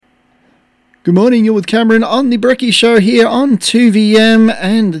Good morning, you're with Cameron on the Brekkie Show here on 2VM,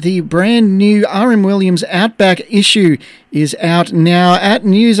 and the brand new R.M. Williams OUTBACK issue is out now at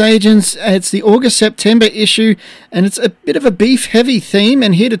newsagents. It's the August-September issue, and it's a bit of a beef-heavy theme,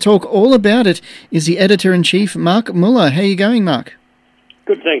 and here to talk all about it is the Editor-in-Chief, Mark Muller. How are you going, Mark?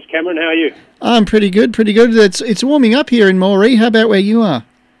 Good, thanks, Cameron. How are you? I'm pretty good. It's warming up here in Moree. How about where you are?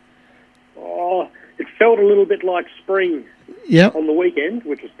 Oh, it felt a little bit like spring on the weekend,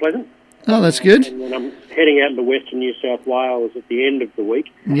 which was pleasant. Oh, that's good. And then I'm heading out into western New South Wales at the end of the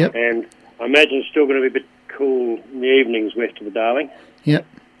week. Yep. And I imagine it's still going to be a bit cool in the evenings west of the Darling. Yep.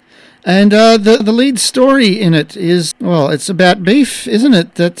 And the lead story in it is, well, it's about beef, isn't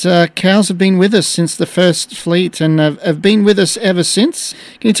it? That cows have been with us since the first fleet and have been with us ever since.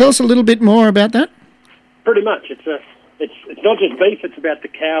 Can you tell us a little bit more about that? Pretty much. It's not just beef, it's about the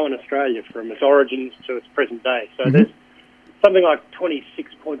cow in Australia from its origins to its present day. So there's something like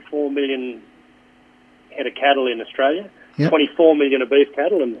 26.4 million head of cattle in Australia, 24 million are beef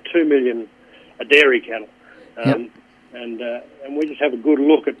cattle, and 2 million are dairy cattle. And we just have a good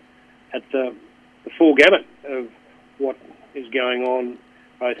look at the full gamut of what is going on,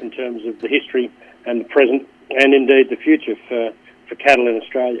 both in terms of the history and the present, and indeed the future for cattle in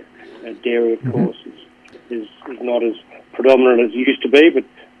Australia. Dairy, of course, is not as predominant as it used to be, but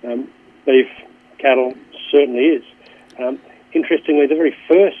beef cattle certainly is. Interestingly, the very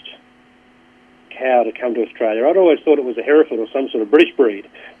first cow to come to Australia, I'd always thought it was a Hereford or some sort of British breed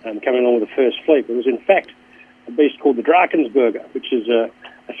coming along with the first fleet, but it was in fact a beast called the Drakensberger, which is a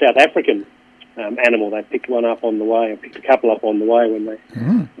South African animal. They picked one up on the way, and picked a couple up on the way when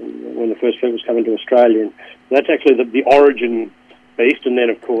the first fleet was coming to Australia. And that's actually the origin beast, and then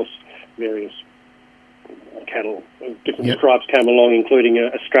of course various cattle of different stripes came along, including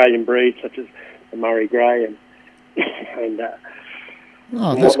Australian breeds such as the Murray Grey and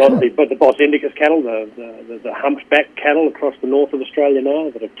that's cool. But the Bos Indicus cattle, the humpback cattle across the north of Australia now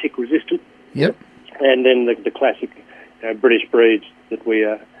that are tick resistant. Yep. And then the classic British breeds that we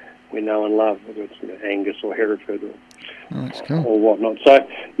know and love, whether it's Angus or Hereford or whatnot. So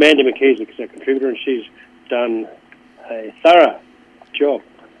Mandy McKee's a contributor, and she's done a thorough job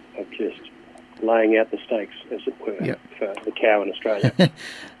of just laying out the stakes, as it were, for the cow in Australia.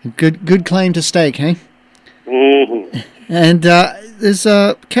 Good claim to stake, hey? Mm-hmm. And there's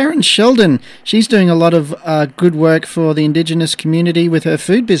Karen Sheldon. She's doing a lot of good work for the Indigenous community with her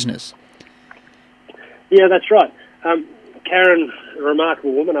food business. Yeah, that's right. Karen, a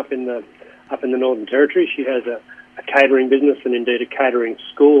remarkable woman up in the Northern Territory. She has a catering business and indeed a catering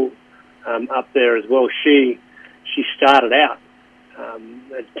school up there as well. She started out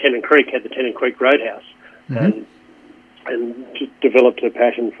at Tennant Creek, had the Tennant Creek Roadhouse, and just developed her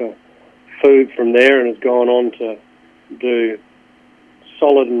passion for food from there, and has gone on to do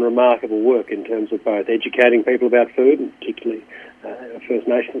solid and remarkable work in terms of both educating people about food, and particularly First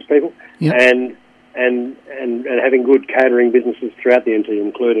Nations people, and having good catering businesses throughout the NT,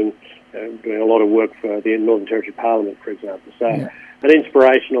 including doing a lot of work for the Northern Territory Parliament, for example. So an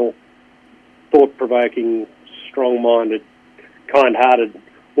inspirational, thought-provoking, strong-minded, kind-hearted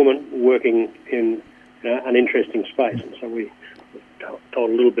woman working in an interesting space. And so we told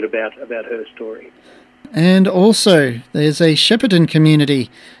a little bit about her story. And also, there's a Shepparton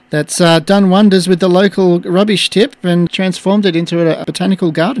community that's done wonders with the local rubbish tip and transformed it into a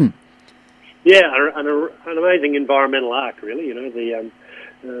botanical garden. Yeah, an amazing environmental arc, really. You know,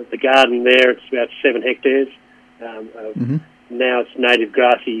 the garden there, it's about 7 hectares. Now it's native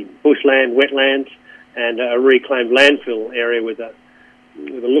grassy bushland, wetlands, and a reclaimed landfill area with a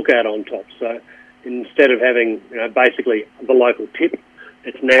lookout on top. So instead of having basically the local tip,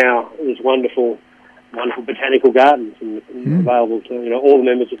 it's now this wonderful botanical gardens and available to all the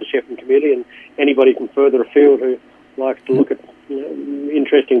members of the Shepparton community and anybody from further afield who likes to look at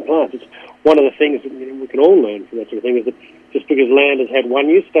interesting plants. It's one of the things that we can all learn from that sort of thing, is that just because land has had one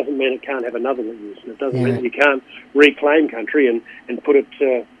use doesn't mean it can't have another use, and it doesn't mean that you can't reclaim country and put it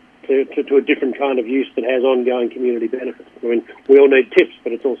to a different kind of use that has ongoing community benefits. I mean, we all need tips,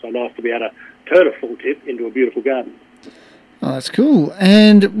 but it's also nice to be able to turn a full tip into a beautiful garden. Oh, that's cool.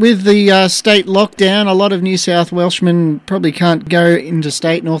 And with the state lockdown, a lot of New South Welshmen probably can't go into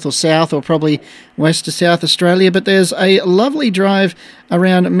state, north or south, or probably west to South Australia, but there's a lovely drive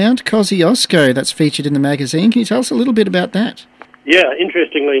around Mount Kosciuszko that's featured in the magazine. Can you tell us a little bit about that? Yeah,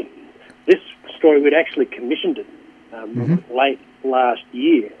 interestingly, this story, we'd actually commissioned it late last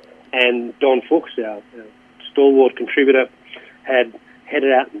year, and Don Fuchs, our stalwart contributor, had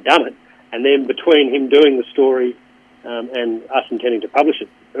headed out and done it, and then between him doing the story and us intending to publish it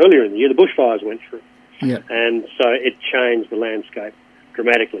earlier in the year, the bushfires went through. And so it changed the landscape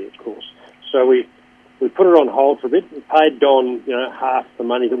dramatically, of course. So we put it on hold for a bit. We paid Don, half the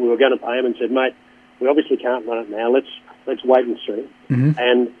money that we were going to pay him, and said, "Mate, we obviously can't run it now. Let's wait and see." Mm-hmm.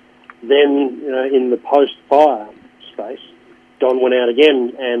 And then, in the post-fire space, Don went out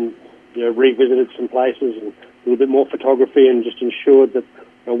again and revisited some places and a little bit more photography, and just ensured that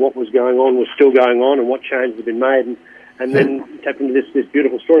what was going on was still going on and what changes had been made, and then tapped into this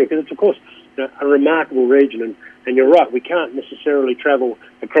beautiful story, because it's, of course, a remarkable region. And you're right, we can't necessarily travel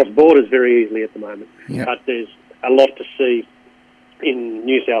across borders very easily at the moment. Yep. But there's a lot to see in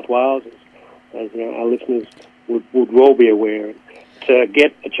New South Wales, as our listeners would well be aware. To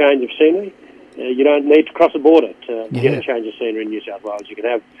get a change of scenery, you don't need to cross a border to get a change of scenery in New South Wales. You can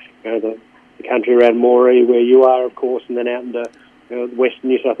have the country around Moree, where you are, of course, and then out into western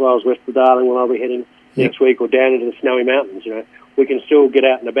New South Wales, west of Darling, when I'll be heading next week, or down into the Snowy Mountains. We can still get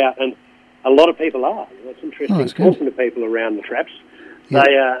out and about, and a lot of people are. It's interesting talking to people around the traps. Yep.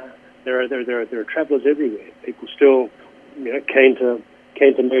 There are travellers everywhere. People still keen to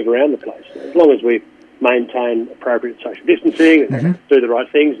move around the place, as long as we maintain appropriate social distancing and do the right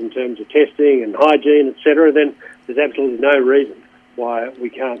things in terms of testing and hygiene, etc. Then there's absolutely no reason why we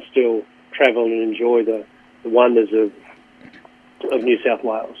can't still travel and enjoy the wonders of New South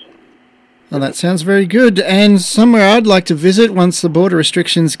Wales. Well, that sounds very good. And somewhere I'd like to visit once the border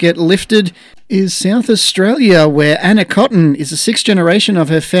restrictions get lifted is South Australia, where Anna Cotton is the sixth generation of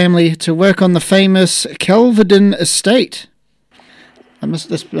her family to work on the famous Kelvedon estate.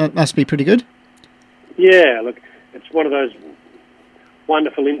 That must be pretty good. Yeah, look, it's one of those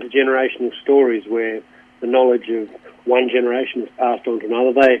wonderful intergenerational stories where the knowledge of one generation is passed on to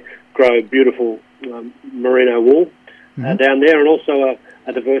another. They grow beautiful merino wool down there, and also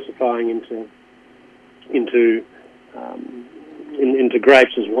are diversifying into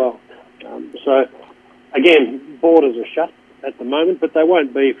grapes as well. So again, borders are shut at the moment, but they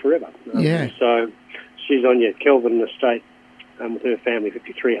won't be forever. So she's on Kelvedon estate with her family,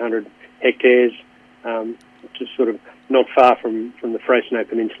 5,300 hectares, just sort of not far from the Fresno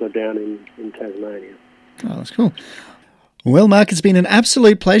Peninsula down in Tasmania. Oh, that's cool. Well, Mark, it's been an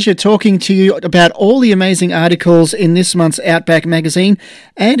absolute pleasure talking to you about all the amazing articles in this month's Outback magazine.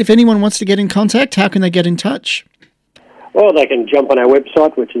 And if anyone wants to get in contact, how can they get in touch? Well, they can jump on our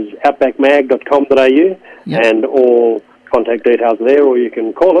website, which is outbackmag.com.au, and all contact details are there, or you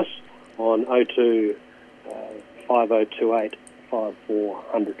can call us on 02 5028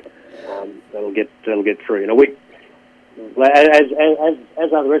 5400. That'll get through. We,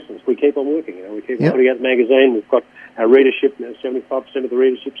 as are the rest of us, we keep on working. We keep on putting out the magazine. We've got our readership now. 75% of the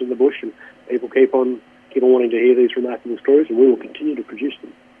readership's in the bush, and people keep on wanting to hear these remarkable stories, and we will continue to produce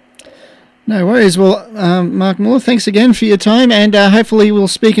them. No worries. Well, Mark Muller, thanks again for your time, and hopefully we'll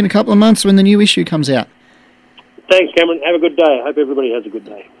speak in a couple of months when the new issue comes out. Thanks, Cameron. Have a good day. I hope everybody has a good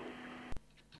day.